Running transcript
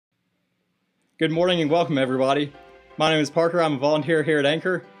Good morning and welcome, everybody. My name is Parker. I'm a volunteer here at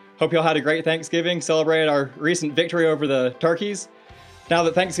Anchor. Hope y'all had a great Thanksgiving, celebrated our recent victory over the turkeys. Now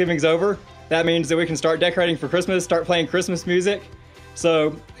that Thanksgiving's over, that means that we can start decorating for Christmas, start playing Christmas music.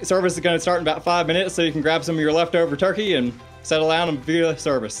 So service is going to start in about 5 minutes, so you can grab some of your leftover turkey and settle down and view the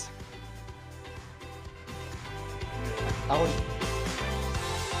service.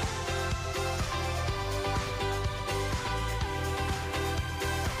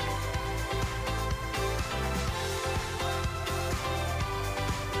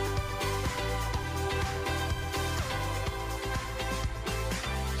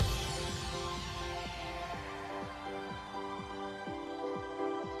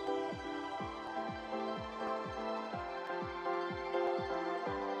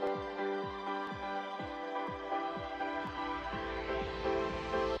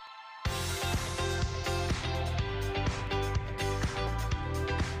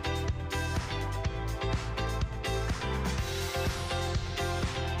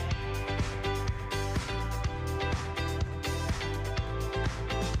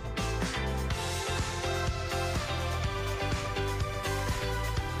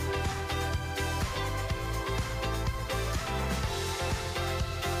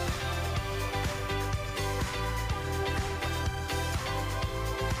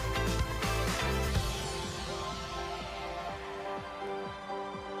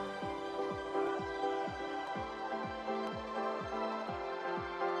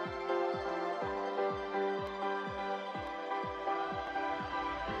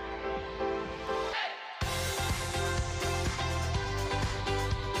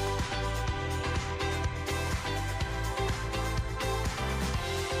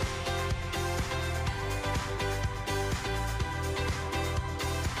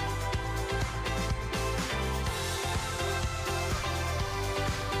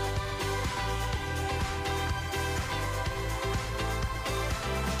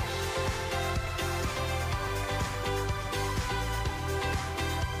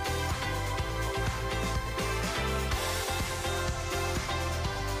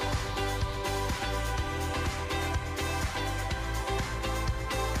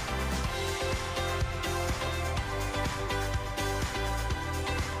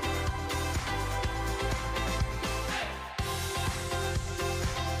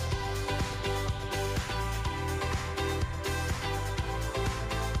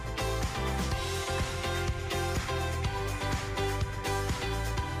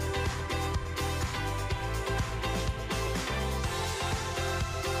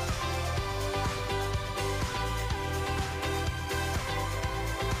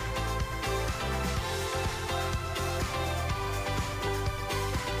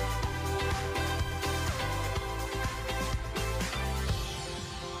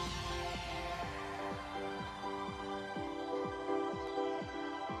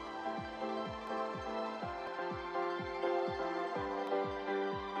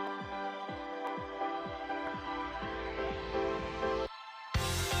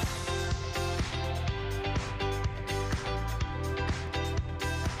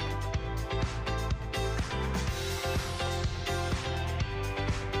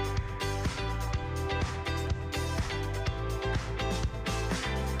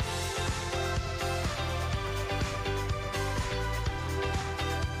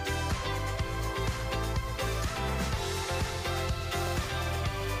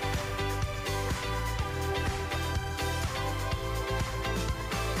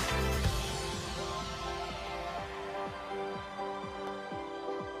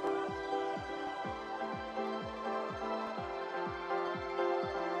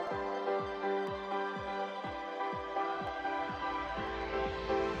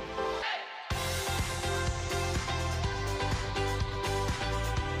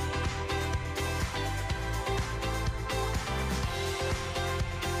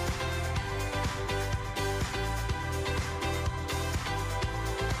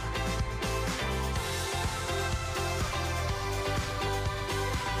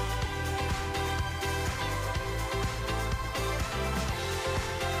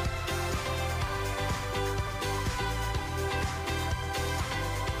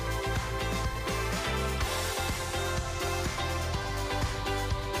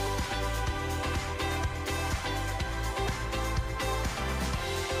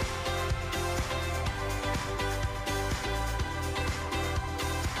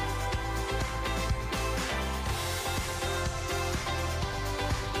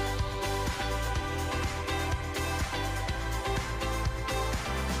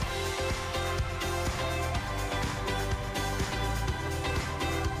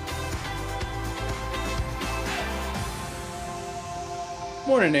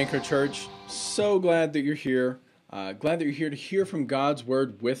 Morning, Anchor Church. So glad that you're here. Glad that you're here to hear from God's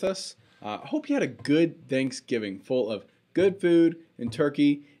Word with us. I hope you had a good Thanksgiving full of good food and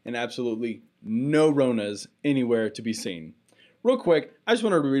turkey and absolutely no Ronas anywhere to be seen. Real quick, I just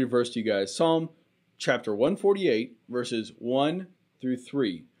wanted to read a verse to you guys. Psalm chapter 148, verses 1 through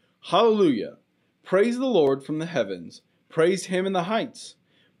 3. Hallelujah! Praise the Lord from the heavens. Praise Him in the heights.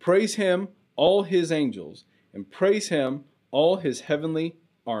 Praise Him, all His angels, and praise Him, all His heavenly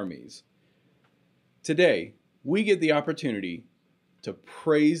armies. Today, we get the opportunity to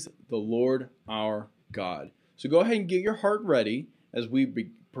praise the Lord our God. So go ahead and get your heart ready as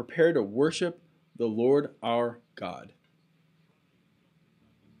we prepare to worship the Lord our God.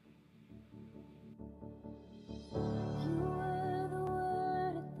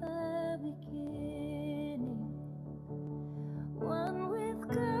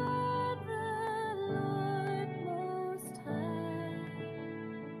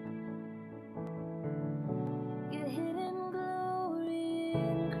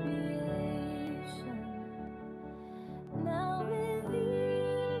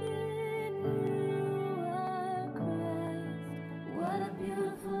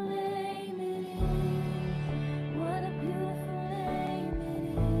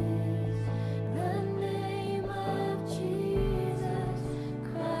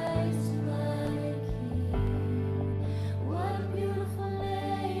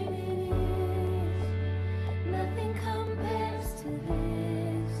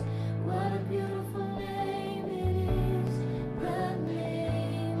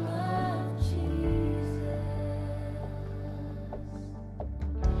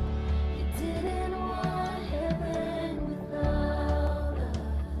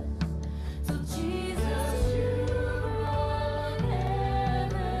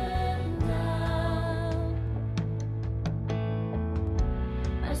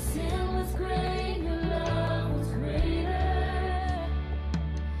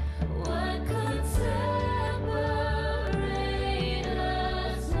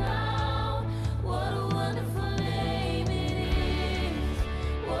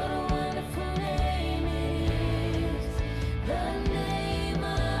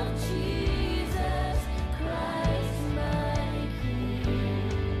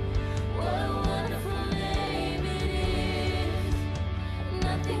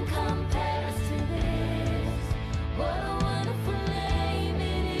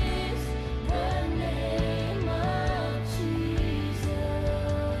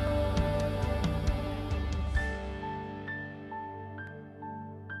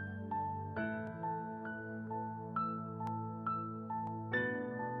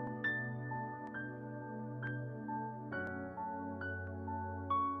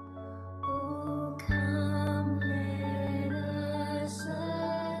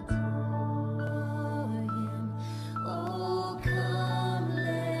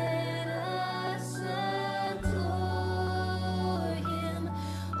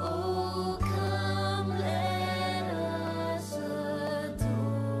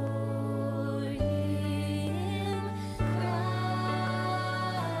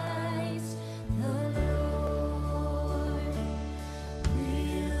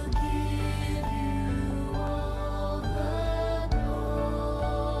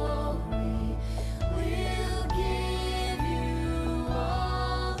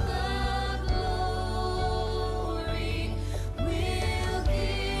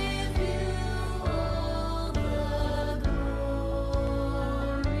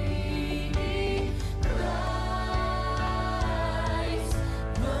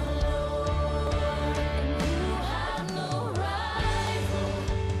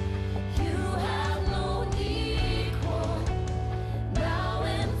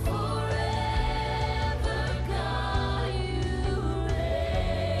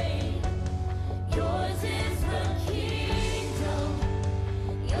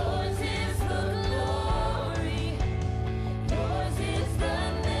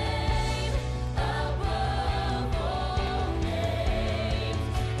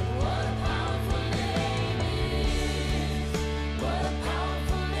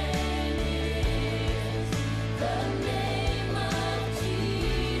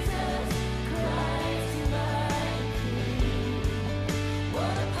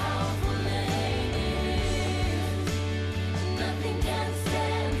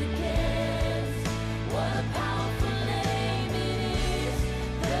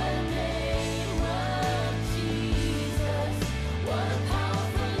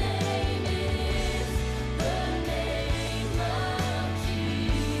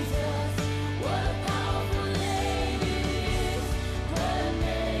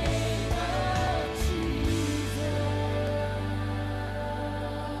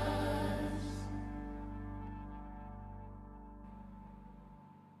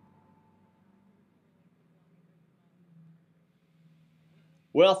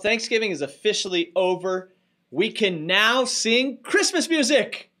 Well, Thanksgiving is officially over. We can now sing Christmas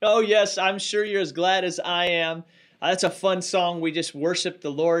music. Oh, yes, I'm sure you're as glad as I am. That's a fun song we just worshiped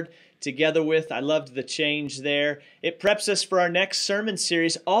the Lord together with. I loved the change there. It preps us for our next sermon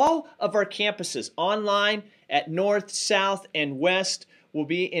series. All of our campuses online at North, South, and West will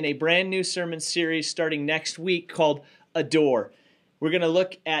be in a brand new sermon series starting next week called Adore. We're going to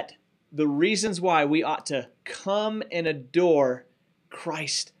look at the reasons why we ought to come and adore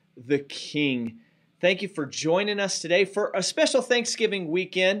Christ the King. Thank you for joining us today for a special Thanksgiving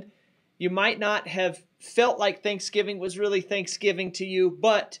weekend. You might not have felt like Thanksgiving was really Thanksgiving to you,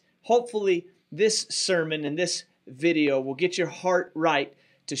 but hopefully this sermon and this video will get your heart right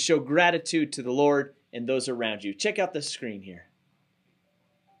to show gratitude to the Lord and those around you. Check out the screen here.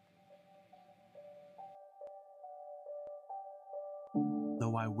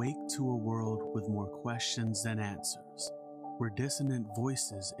 Though I wake to a world with more questions than answers, where dissonant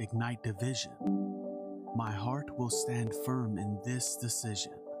voices ignite division, my heart will stand firm in this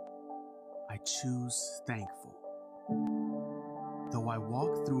decision. I choose thankful. Though I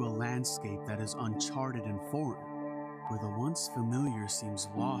walk through a landscape that is uncharted and foreign, where the once familiar seems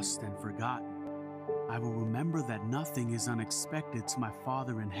lost and forgotten, I will remember that nothing is unexpected to my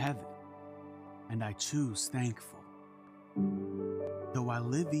Father in heaven, and I choose thankful. Though I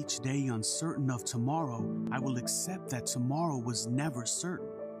live each day uncertain of tomorrow, I will accept that tomorrow was never certain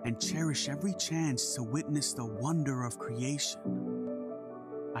and cherish every chance to witness the wonder of creation.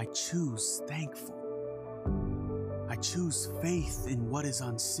 I choose thankful. I choose faith in what is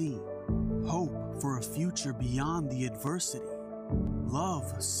unseen, hope for a future beyond the adversity,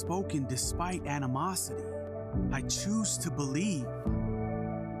 love spoken despite animosity. I choose to believe.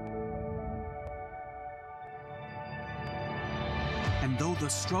 And though the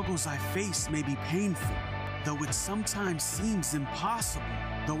struggles I face may be painful, though it sometimes seems impossible,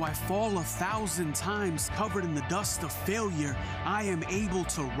 though I fall 1,000 times covered in the dust of failure, I am able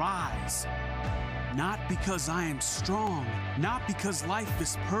to rise. Not because I am strong, not because life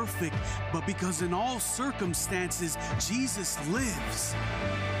is perfect, but because in all circumstances, Jesus lives.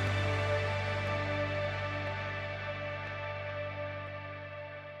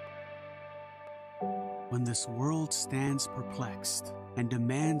 When this world stands perplexed and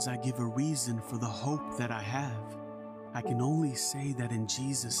demands I give a reason for the hope that I have, I can only say that in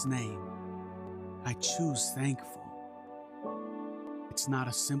Jesus' name, I choose thankful. It's not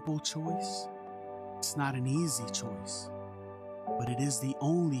a simple choice. It's not an easy choice, but it is the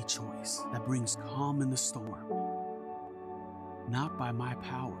only choice that brings calm in the storm. Not by my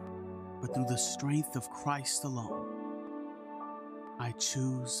power, but through the strength of Christ alone. I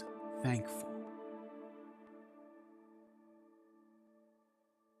choose thankful.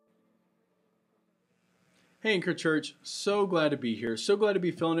 Hey, Anchor Church, so glad to be here. So glad to be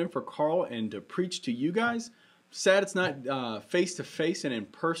filling in for Carl and to preach to you guys. Sad it's not face-to-face and in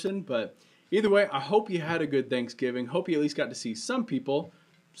person, but either way, I hope you had a good Thanksgiving. Hope you at least got to see some people,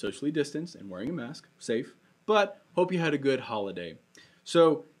 socially distanced and wearing a mask, safe, but hope you had a good holiday.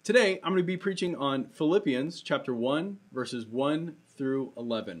 So today, I'm going to be preaching on Philippians chapter 1, verses 1 through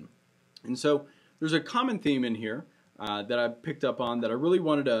 11. And so there's a common theme in here that I picked up on that I really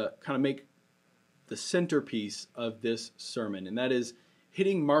wanted to kind of make the centerpiece of this sermon, and that is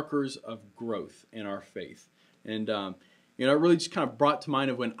hitting markers of growth in our faith. And it really just kind of brought to mind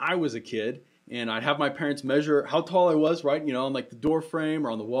of when I was a kid, and I'd have my parents measure how tall I was, right? On like the door frame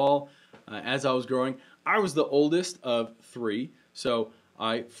or on the wall as I was growing. I was the oldest of 3, so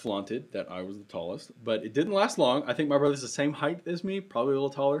I flaunted that I was the tallest, but it didn't last long. I think my brother's the same height as me, probably a little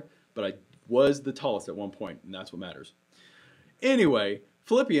taller, but I was the tallest at one point, and that's what matters. Anyway,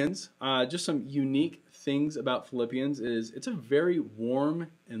 Philippians, just some unique things about Philippians is it's a very warm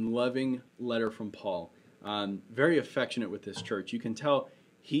and loving letter from Paul. Very affectionate with this church. You can tell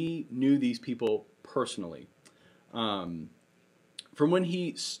he knew these people personally. From when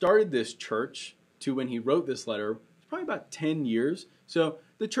he started this church to when he wrote this letter, it's probably about 10 years. So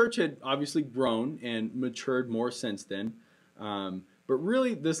the church had obviously grown and matured more since then. But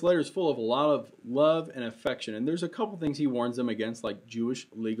really, this letter is full of a lot of love and affection. And there's a couple things he warns them against, like Jewish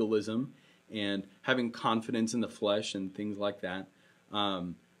legalism and having confidence in the flesh and things like that.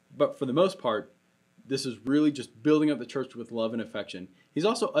 But for the most part, this is really just building up the church with love and affection. He's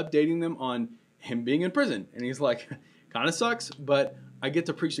also updating them on him being in prison. And he's like, kind of sucks, but I get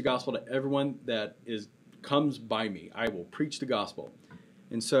to preach the gospel to everyone that comes by me. I will preach the gospel.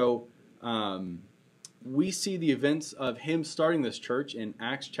 And so we see the events of him starting this church in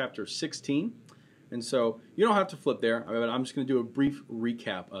Acts chapter 16. And so you don't have to flip there, but I'm just going to do a brief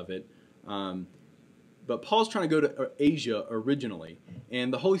recap of it. But Paul's trying to go to Asia originally,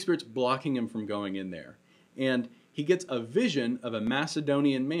 and the Holy Spirit's blocking him from going in there. And he gets a vision of a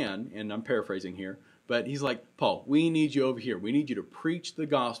Macedonian man, and I'm paraphrasing here, but he's like, Paul, we need you over here. We need you to preach the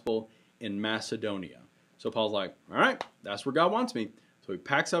gospel in Macedonia. So Paul's like, all right, that's where God wants me. So he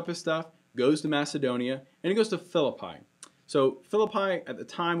packs up his stuff, goes to Macedonia, and he goes to Philippi. So Philippi at the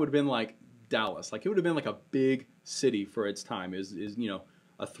time would have been like Dallas. Like it would have been like a big city for its time, is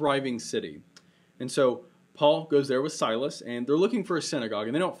a thriving city. And so Paul goes there with Silas, and they're looking for a synagogue,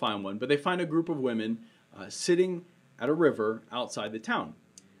 and they don't find one, but they find a group of women sitting at a river outside the town.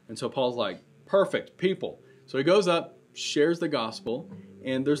 And so Paul's like, perfect, people. So he goes up, shares the gospel,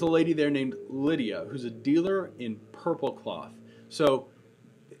 and there's a lady there named Lydia, who's a dealer in purple cloth. So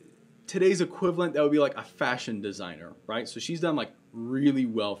today's equivalent, that would be like a fashion designer, right? So she's done like really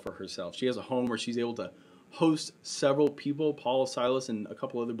well for herself. She has a home where she's able to host several people, Paul, Silas, and a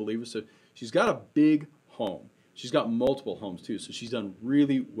couple other believers. So she's got a big home. She's got multiple homes too, so she's done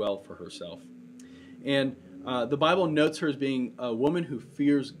really well for herself. And the Bible notes her as being a woman who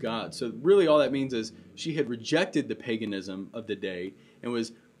fears God. So really all that means is she had rejected the paganism of the day and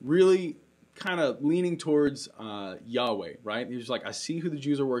was really kind of leaning towards Yahweh, right? He was like, I see who the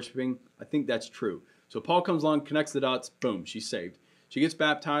Jews are worshiping. I think that's true. So Paul comes along, connects the dots, boom, she's saved. She gets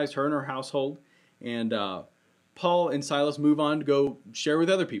baptized, her and her household, and Paul and Silas move on to go share with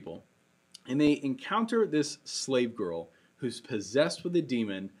other people. And they encounter this slave girl who's possessed with a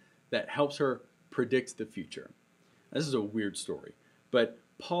demon that helps her predict the future. This is a weird story, but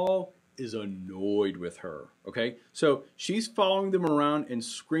Paul is annoyed with her, okay? So she's following them around and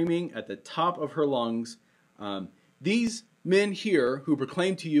screaming at the top of her lungs, these men here who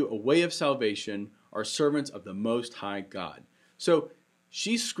proclaim to you a way of salvation are servants of the Most High God. So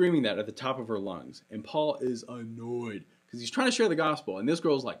she's screaming that at the top of her lungs, and Paul is annoyed because he's trying to share the gospel, and this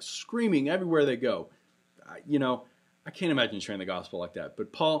girl's like screaming everywhere they go. I can't imagine sharing the gospel like that,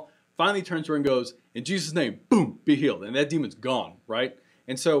 but Paul finally turns to her and goes, in Jesus' name, boom, be healed. And that demon's gone, right?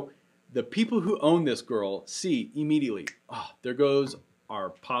 And so the people who own this girl see immediately, there goes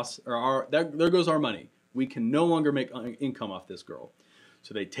our money. We can no longer make income off this girl.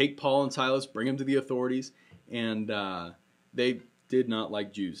 So they take Paul and Silas, bring them to the authorities, and they did not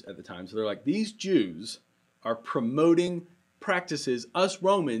like Jews at the time. So they're like, these Jews are promoting practices us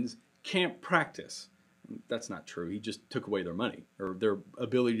Romans can't practice. That's not true. He just took away their money or their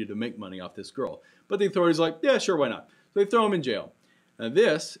ability to make money off this girl. But the authorities are like, yeah, sure, why not? So they throw him in jail. Now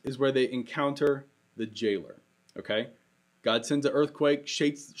this is where they encounter the jailer, okay? God sends an earthquake,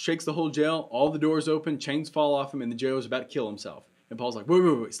 shakes the whole jail, all the doors open, chains fall off him, and the jailer's about to kill himself. And Paul's like,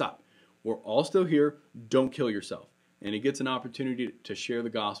 wait, stop. We're all still here. Don't kill yourself. And he gets an opportunity to share the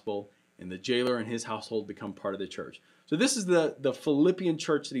gospel, and the jailer and his household become part of the church. So this is the Philippian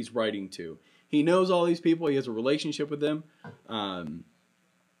church that he's writing to. He knows all these people. He has a relationship with them.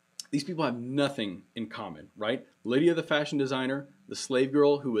 These people have nothing in common, right? Lydia, the fashion designer, the slave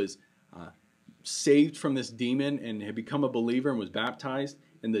girl who was saved from this demon and had become a believer and was baptized,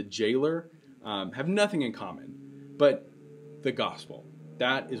 and the jailer have nothing in common. But the gospel,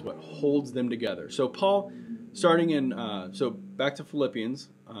 that is what holds them together. So Paul, starting in, back to Philippians,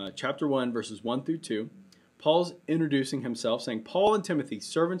 chapter 1, verses 1 through 2, Paul's introducing himself, saying, Paul and Timothy,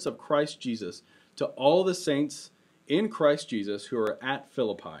 servants of Christ Jesus, to all the saints in Christ Jesus who are at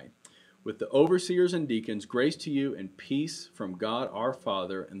Philippi, with the overseers and deacons, grace to you and peace from God our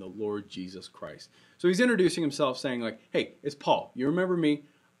Father and the Lord Jesus Christ. So he's introducing himself saying like, hey, it's Paul. You remember me?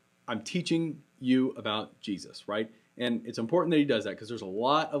 I'm teaching you about Jesus, right? And it's important that he does that because there's a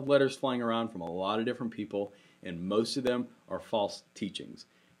lot of letters flying around from a lot of different people, and most of them are false teachings.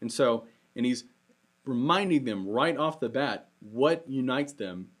 And he's reminding them right off the bat what unites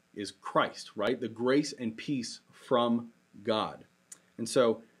them is Christ, right? The grace and peace from God. And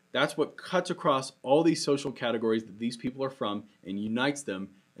so that's what cuts across all these social categories that these people are from and unites them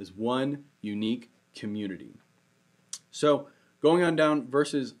as one unique community. So going on down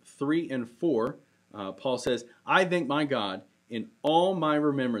verses 3 and 4, Paul says, I thank my God in all my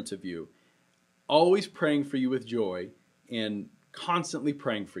remembrance of you, always praying for you with joy and constantly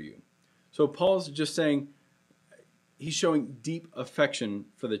praying for you. So Paul's just saying, he's showing deep affection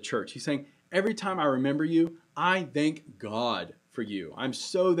for the church. He's saying, every time I remember you, I thank God for you. I'm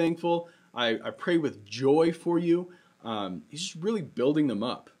so thankful. I pray with joy for you. He's just really building them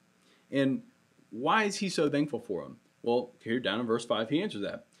up. And why is he so thankful for them? Well, here down in verse 5, he answers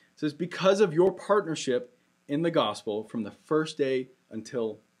that. It says, because of your partnership in the gospel from the first day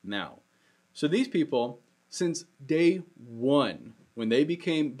until now. So these people, since day one, when they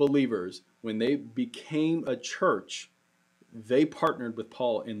became believers, when they became a church, they partnered with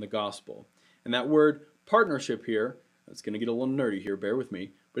Paul in the gospel. And that word partnership here, it's going to get a little nerdy here, bear with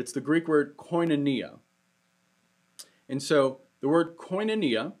me, but it's the Greek word koinonia. And so the word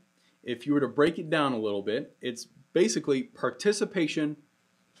koinonia, if you were to break it down a little bit, it's basically participation,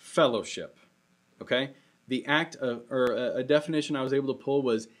 fellowship. Okay? The act of, or a definition I was able to pull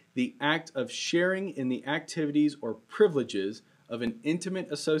was the act of sharing in the activities or privileges of an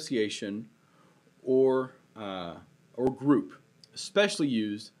intimate association or group, especially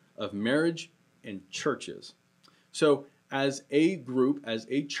used of marriage and churches. So as a group, as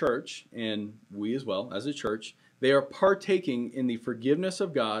a church, and we as well as a church, they are partaking in the forgiveness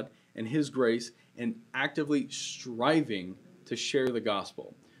of God and His grace and actively striving to share the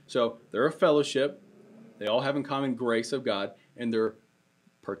gospel. So they're a fellowship. They all have in common grace of God, and they're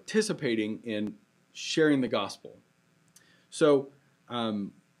participating in sharing the gospel. So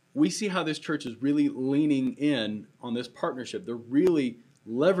we see how this church is really leaning in on this partnership. They're really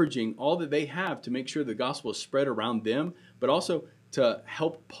leveraging all that they have to make sure the gospel is spread around them, but also to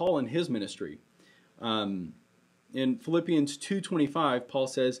help Paul in his ministry. In Philippians 2:25, Paul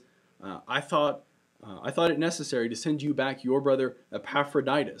says, I thought it necessary to send you back your brother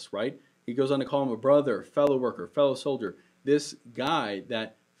Epaphroditus, right? He goes on to call him a brother, fellow worker, fellow soldier. This guy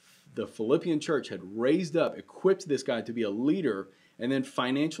that the Philippian church had raised up, equipped this guy to be a leader, and then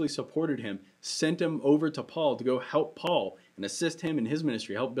financially supported him, sent him over to Paul to go help Paul and assist him in his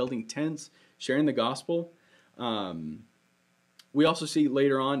ministry, help building tents, sharing the gospel. We also see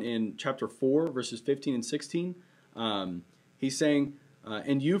later on in chapter 4, verses 15 and 16, he's saying,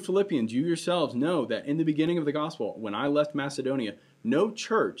 and you Philippians, you yourselves know that in the beginning of the gospel, when I left Macedonia, no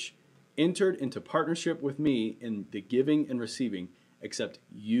church entered into partnership with me in the giving and receiving, except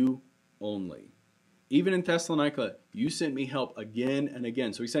you only. Even in Thessalonica, you sent me help again and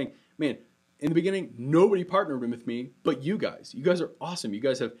again. So he's saying, man, in the beginning, nobody partnered with me but you guys. You guys are awesome. You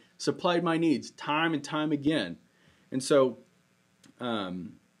guys have supplied my needs time and time again. And so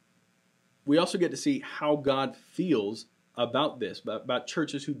we also get to see how God feels about this, about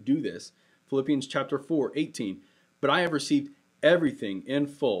churches who do this. Philippians chapter 4:18. But I have received everything in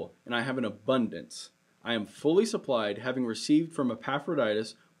full, and I have an abundance. I am fully supplied, having received from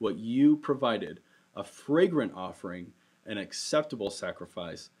Epaphroditus what you provided, a fragrant offering, an acceptable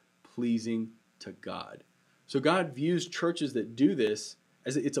sacrifice, pleasing to God. So God views churches that do this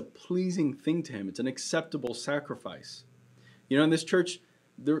as it's a pleasing thing to Him. It's an acceptable sacrifice. You know, in this church,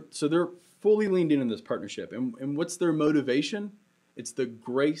 they're fully leaned in this partnership. And what's their motivation? It's the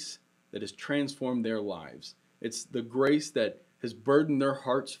grace that has transformed their lives. It's the grace that has burdened their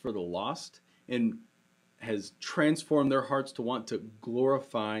hearts for the lost and has transformed their hearts to want to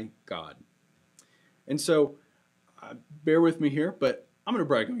glorify God. And so, bear with me here, but I'm going to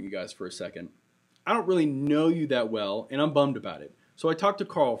brag on you guys for a second. I don't really know you that well, and I'm bummed about it. So I talked to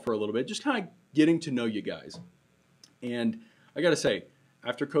Carl for a little bit, just kind of getting to know you guys. And I got to say,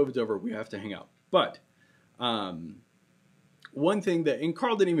 after COVID's over, we have to hang out. But one thing that, and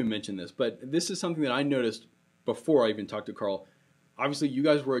Carl didn't even mention this, but this is something that I noticed before I even talked to Carl. Obviously, you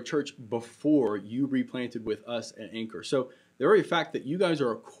guys were a church before you replanted with us at Anchor. So the very fact that you guys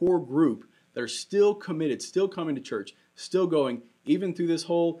are a core group that are still committed, still coming to church, still going, even through this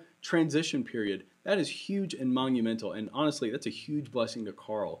whole transition period, that is huge and monumental. And honestly, that's a huge blessing to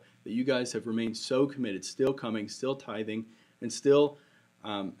Carl, that you guys have remained so committed, still coming, still tithing, and still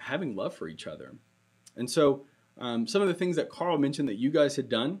having love for each other. And so some of the things that Carl mentioned that you guys had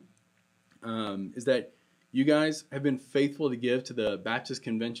done is that you guys have been faithful to give to the Baptist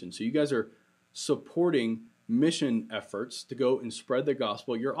Convention. So you guys are supporting mission efforts to go and spread the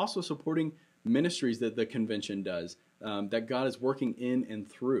gospel. You're also supporting ministries that the convention does, that God is working in and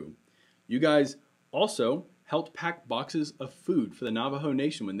through. You guys also helped pack boxes of food for the Navajo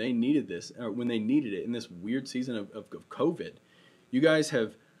Nation when they needed this, or when they needed it in this weird season of COVID. You guys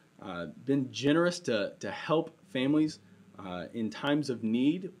have been generous to help families in times of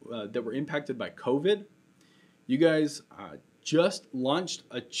need that were impacted by COVID. You guys just launched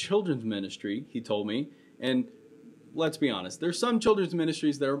a children's ministry, he told me, and let's be honest, there's some children's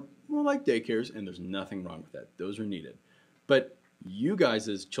ministries that are more like daycares, and there's nothing wrong with that. Those are needed. But you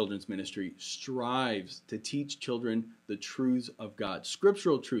guys' children's ministry strives to teach children the truths of God,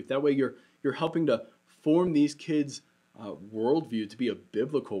 scriptural truth. That way you're helping to form these kids' worldview to be a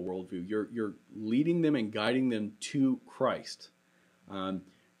biblical worldview. You're leading them and guiding them to Christ.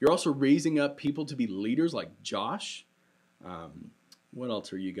 You're also raising up people to be leaders like Josh. What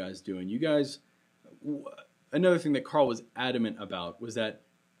else are you guys doing? You guys, another thing that Carl was adamant about was that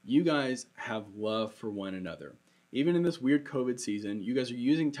you guys have love for one another. Even in this weird COVID season, you guys are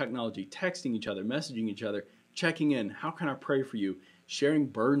using technology, texting each other, messaging each other, checking in. How can I pray for you? Sharing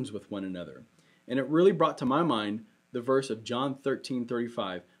burdens with one another. And it really brought to my mind the verse of John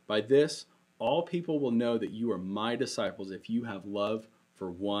 13:35. By this, all people will know that you are my disciples if you have love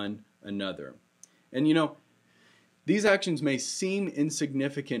for one another. And you know, these actions may seem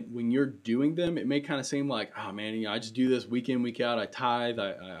insignificant when you're doing them. It may kind of seem like, oh man, you know, I just do this week in, week out. I tithe,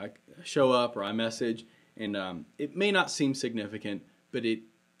 I show up, or I message. And it may not seem significant, but it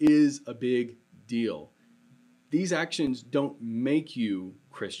is a big deal. These actions don't make you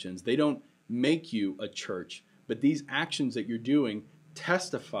Christians. They don't make you a church. But these actions that you're doing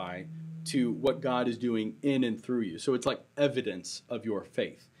testify to what God is doing in and through you. So it's like evidence of your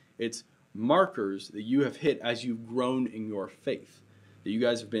faith. It's markers that you have hit as you've grown in your faith, that you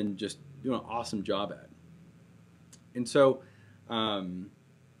guys have been just doing an awesome job at. And so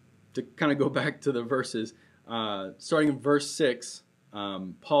to kind of go back to the verses, starting in verse 6,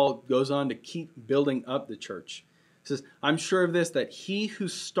 Paul goes on to keep building up the church. He says, I'm sure of this, that he who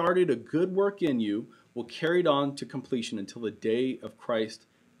started a good work in you will carry it on to completion until the day of Christ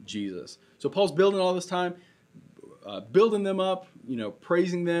Jesus. So Paul's building all this time, building them up, you know,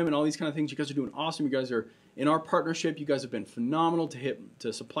 praising them and all these kind of things. You guys are doing awesome. You guys are in our partnership. You guys have been phenomenal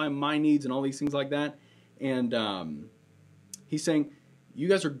to supply my needs and all these things like that. And he's saying, you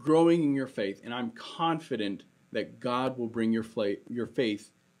guys are growing in your faith, and I'm confident that God will bring your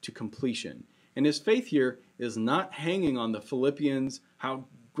faith to completion. And his faith here is not hanging on the Philippians, how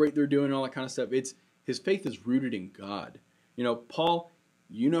great they're doing, all that kind of stuff. His faith is rooted in God. You know, Paul,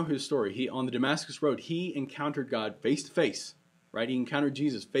 you know his story. He, on the Damascus Road, he encountered God face to face, right? He encountered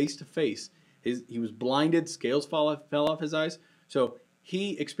Jesus face to face. He was blinded, scales fell off his eyes. So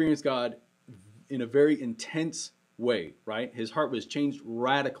he experienced God in a very intense way, right? His heart was changed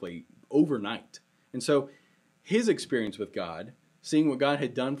radically overnight. And so his experience with God, seeing what God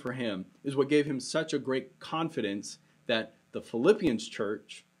had done for him, is what gave him such a great confidence that the Philippians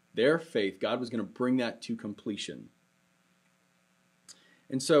church, their faith, God was going to bring that to completion.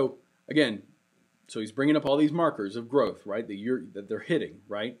 And so, again, so he's bringing up all these markers of growth, right, that they're hitting,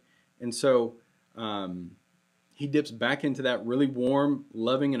 right? And so he dips back into that really warm,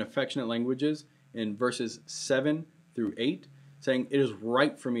 loving, and affectionate languages in verses 7 through 8, saying, it is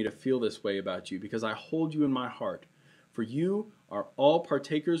right for me to feel this way about you because I hold you in my heart. For you are all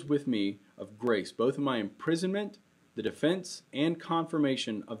partakers with me of grace, both in my imprisonment, the defense, and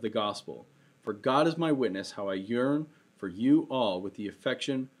confirmation of the gospel. For God is my witness how I yearn for you all with the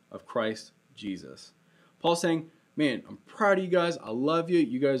affection of Christ Jesus. Paul's saying, man, I'm proud of you guys. I love you.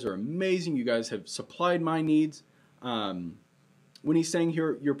 You guys are amazing. You guys have supplied my needs. When he's saying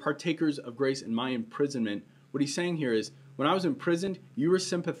here, you're partakers of grace in my imprisonment, what he's saying here is, when I was imprisoned, you were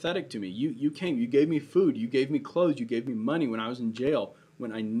sympathetic to me. You came, you gave me food, you gave me clothes, you gave me money when I was in jail.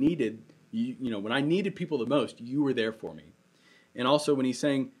 When I needed, when I needed people the most, you were there for me. And also when he's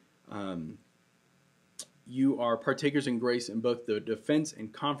saying, you are partakers in grace in both the defense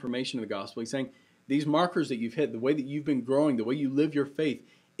and confirmation of the gospel. He's saying these markers that you've hit, the way that you've been growing, the way you live your faith,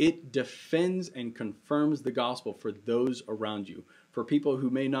 it defends and confirms the gospel for those around you. For people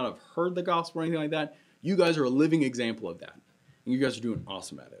who may not have heard the gospel or anything like that, you guys are a living example of that. And you guys are doing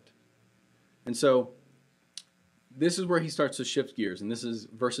awesome at it. And so this is where he starts to shift gears. And this is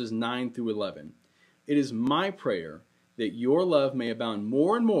verses 9 through 11. It is my prayer that your love may abound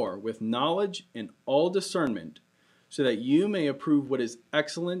more and more with knowledge and all discernment, so that you may approve what is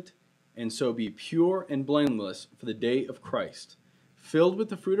excellent, and so be pure and blameless for the day of Christ, filled with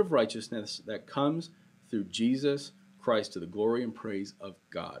the fruit of righteousness that comes through Jesus Christ to the glory and praise of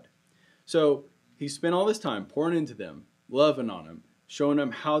God. So he spent all this time pouring into them, loving on them, showing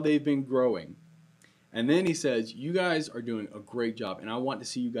them how they've been growing. And then he says, you guys are doing a great job, and I want to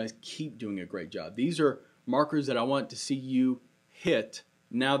see you guys keep doing a great job. These are markers that I want to see you hit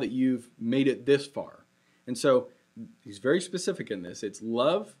now that you've made it this far. And so he's very specific in this. It's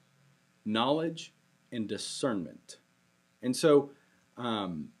love, knowledge, and discernment. And so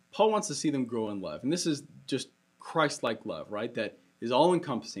Paul wants to see them grow in love. And this is just Christ-like love, right? That is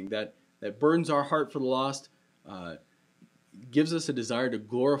all-encompassing, that burdens our heart for the lost, gives us a desire to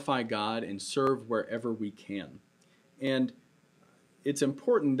glorify God and serve wherever we can. And it's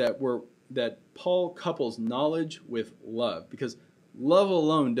important that Paul couples knowledge with love, because love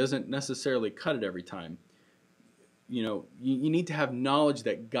alone doesn't necessarily cut it every time. You need to have knowledge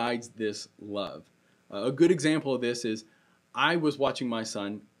that guides this love. A good example of this is I was watching my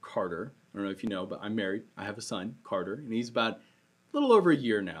son, Carter. I don't know if you know, but I'm married. I have a son, Carter, and he's about a little over a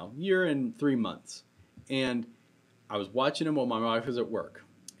year now, year and 3 months. And I was watching him while my wife was at work.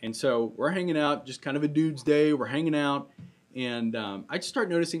 And so we're hanging out, just kind of a dude's day. We're hanging out. And I just start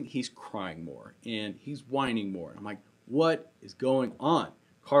noticing he's crying more and he's whining more. I'm like, what is going on?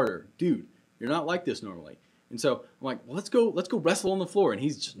 Carter, dude, You're not like this normally. And so I'm like, well, let's go wrestle on the floor. And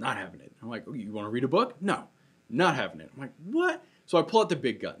he's just not having it. I'm like, oh, you want to read a book? No, not having it. I'm like, what? So I pull out the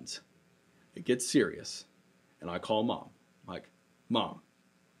big guns. It gets serious. And I call Mom. I'm like, Mom,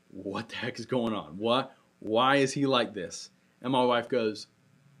 what the heck is going on? Why is he like this? And my wife goes,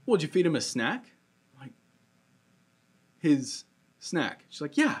 well, did you feed him a snack? I'm like, his snack? She's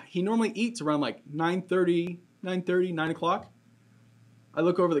like, yeah, he normally eats around like 9:30, 9 o'clock. I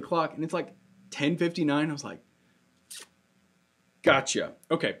look over the clock and it's like 10:59. I was like, gotcha.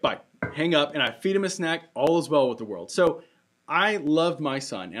 Okay, bye. Hang up, and I feed him a snack. All is well with the world. So I loved my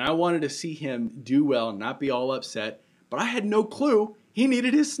son, and I wanted to see him do well and not be all upset, but I had no clue he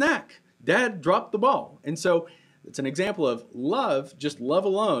needed his snack. Dad dropped the ball. And so it's an example of love, just love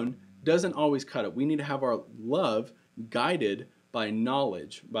alone, doesn't always cut it. We need to have our love guided by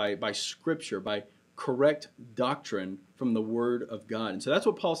knowledge, by scripture, by correct doctrine from the Word of God. And so that's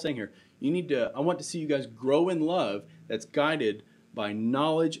what Paul's saying here. I want to see you guys grow in love that's guided by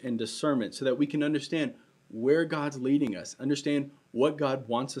knowledge and discernment so that we can understand where God's leading us, understand what God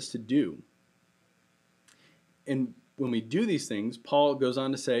wants us to do. And when we do these things, Paul goes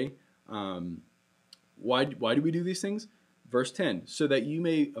on to say, why do we do these things? Verse 10, so that you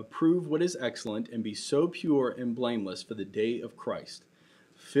may approve what is excellent and be so pure and blameless for the day of Christ,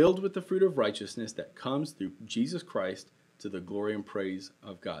 filled with the fruit of righteousness that comes through Jesus Christ to the glory and praise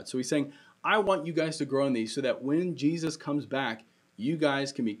of God. So he's saying, I want you guys to grow in these so that when Jesus comes back, you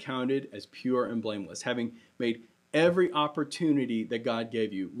guys can be counted as pure and blameless, having made every opportunity that God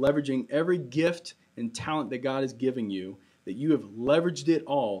gave you, leveraging every gift and talent that God is giving you, that you have leveraged it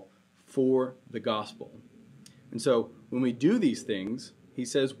all for the gospel. And so when we do these things, he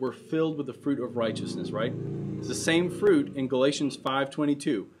says we're filled with the fruit of righteousness, right? It's the same fruit in Galatians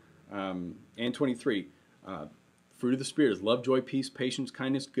 5:22 and 23. Fruit of the Spirit is love, joy, peace, patience,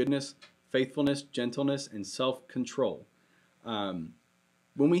 kindness, goodness, faithfulness, gentleness, and self-control. When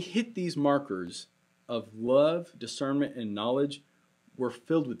we hit these markers of love, discernment, and knowledge, we're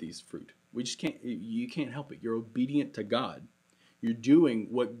filled with these fruit. You can't help it. You're obedient to God. You're doing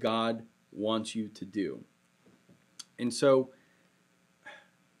what God wants you to do. And so,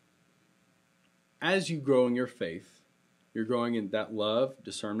 as you grow in your faith, you're growing in that love,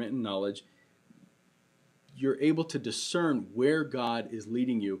 discernment, and knowledge, you're able to discern where God is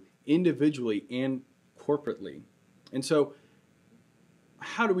leading you individually and corporately. And so,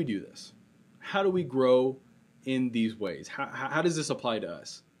 how do we do this? How do we grow in these ways? How does this apply to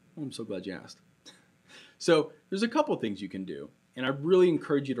us? Oh, I'm so glad you asked. So there's a couple things you can do, and I really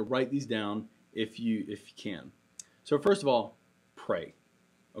encourage you to write these down if you can. So first of all, pray,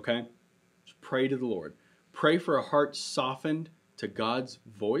 okay? Just pray to the Lord. Pray for a heart softened to God's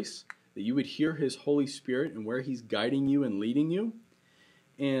voice, that you would hear His Holy Spirit and where He's guiding you and leading you.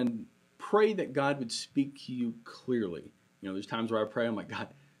 And pray that God would speak to you clearly. You know, there's times where I pray, I'm like, God,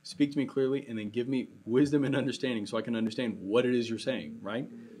 speak to me clearly and then give me wisdom and understanding so I can understand what it is you're saying, right?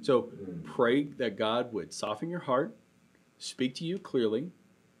 So pray that God would soften your heart, speak to you clearly,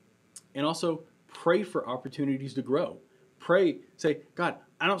 and also pray for opportunities to grow. Pray, say, God,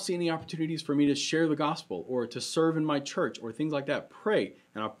 I don't see any opportunities for me to share the gospel or to serve in my church or things like that. Pray,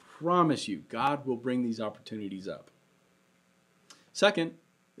 and I promise you, God will bring these opportunities up. Second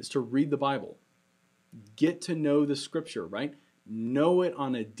is to read the Bible. Get to know the scripture, right? Know it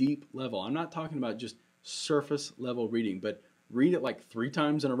on a deep level. I'm not talking about just surface level reading, but read it like 3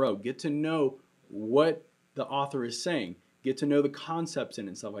 times in a row. Get to know what the author is saying. Get to know the concepts in it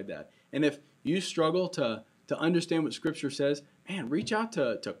and stuff like that. And if you struggle to understand what scripture says, man, reach out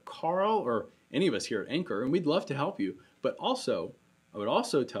to Carl or any of us here at Anchor, and we'd love to help you. But also, I would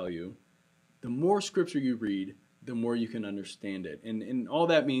also tell you, the more scripture you read, the more you can understand it. And all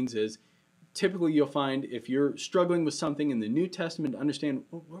that means is, typically you'll find if you're struggling with something in the New Testament to understand,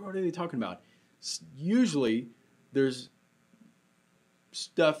 what are they talking about? Usually there's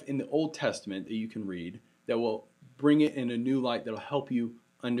stuff in the Old Testament that you can read that will bring it in a new light that will help you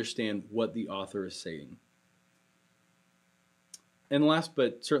understand what the author is saying. And last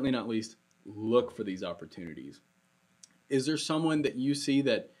but certainly not least, look for these opportunities. Is there someone that you see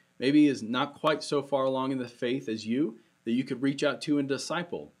that maybe is not quite so far along in the faith as you that you could reach out to and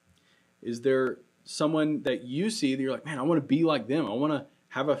disciple? Is there someone that you see that you're like, man, I want to be like them. I want to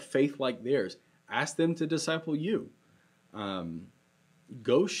have a faith like theirs. Ask them to disciple you.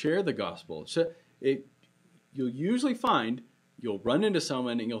 Go share the gospel. So you'll usually find you'll run into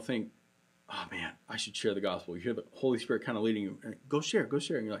someone and you'll think, oh man, I should share the gospel. You hear the Holy Spirit kind of leading you. Go share. And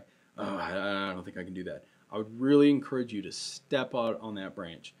you're like, oh, I don't think I can do that. I would really encourage you to step out on that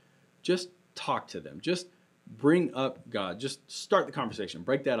branch. Just talk to them. Just bring up God. Just start the conversation.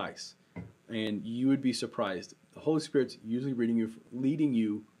 Break that ice. and you would be surprised. The Holy Spirit's usually leading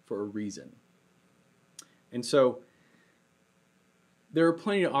you for a reason. And so there are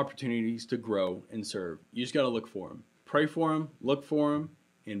plenty of opportunities to grow and serve. You just got to look for them. Pray for them, look for them,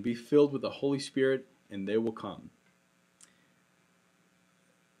 and be filled with the Holy Spirit, and they will come.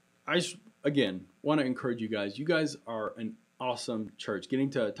 I just, again, want to encourage you guys. You guys are an awesome church. Getting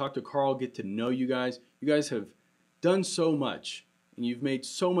to talk to Carl, get to know you guys. You guys have done so much, and you've made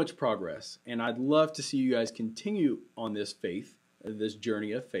so much progress. And I'd love to see you guys continue on this faith, this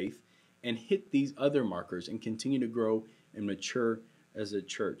journey of faith, and hit these other markers and continue to grow and mature as a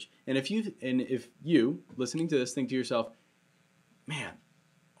church. And if you listening to this think to yourself, man,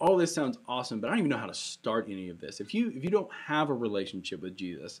 all this sounds awesome, but I don't even know how to start any of this. If you don't have a relationship with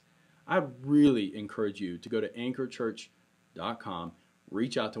Jesus, I really encourage you to go to anchorchurch.com,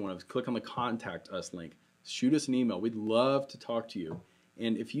 reach out to one of us, click on the contact us link, shoot us an email. We'd love to talk to you.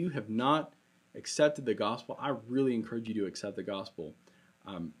 And if you have not accepted the gospel, I really encourage you to accept the gospel.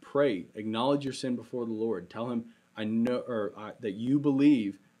 Pray, acknowledge your sin before the Lord. Tell him that you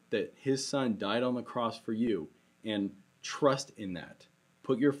believe that his son died on the cross for you, and trust in that.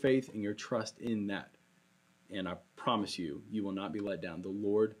 Put your faith and your trust in that. And I promise you, you will not be let down. The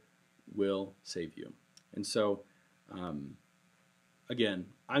Lord will save you. And so, again,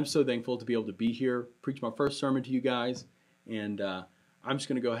 I'm so thankful to be able to be here, preach my first sermon to you guys, and I'm just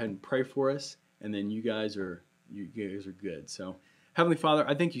going to go ahead and pray for us, and then you guys are good. So, Heavenly Father,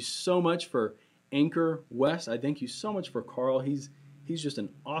 I thank you so much for Anchor West. I thank you so much for Carl. He's just an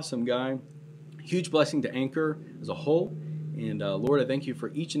awesome guy. Huge blessing to Anchor as a whole. And Lord, I thank you for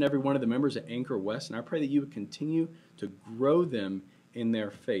each and every one of the members at Anchor West. And I pray that you would continue to grow them in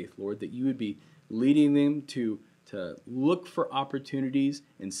their faith, Lord, that you would be leading them to look for opportunities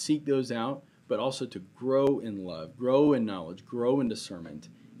and seek those out, but also to grow in love, grow in knowledge, grow in discernment,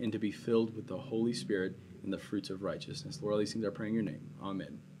 and to be filled with the Holy Spirit and the fruits of righteousness. Lord, all these things I pray in your name.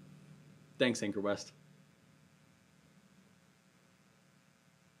 Amen. Thanks, Anchor West.